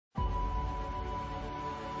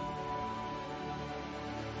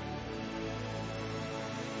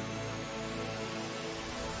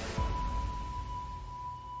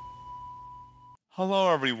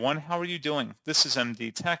Hello everyone, how are you doing? This is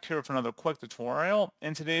MD Tech here with another quick tutorial.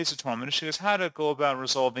 In today's tutorial, I'm going to show you guys how to go about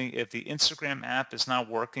resolving if the Instagram app is not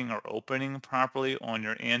working or opening properly on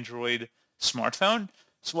your Android smartphone.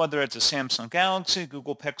 So whether it's a Samsung Galaxy,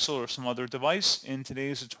 Google Pixel, or some other device, in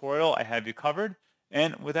today's tutorial I have you covered.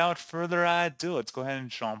 And without further ado, let's go ahead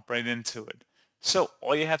and jump right into it. So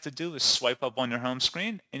all you have to do is swipe up on your home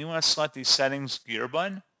screen and you want to select the settings gear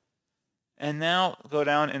button. And now go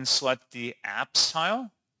down and select the apps tile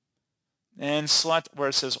and select where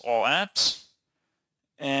it says all apps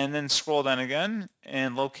and then scroll down again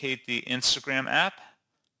and locate the Instagram app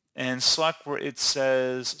and select where it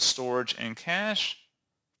says storage and cache.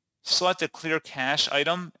 Select a clear cache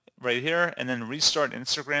item right here and then restart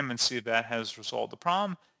Instagram and see if that has resolved the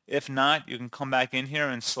problem. If not, you can come back in here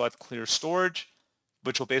and select clear storage,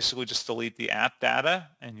 which will basically just delete the app data,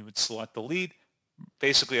 and you would select delete,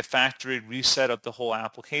 basically a factory reset of the whole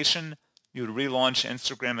application. You would relaunch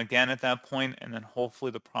Instagram again at that point, and then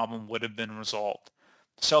hopefully the problem would have been resolved.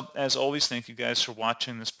 So as always, thank you guys for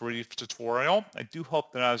watching this brief tutorial. I do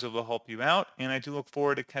hope that I was able to help you out, and I do look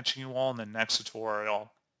forward to catching you all in the next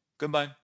tutorial. Goodbye.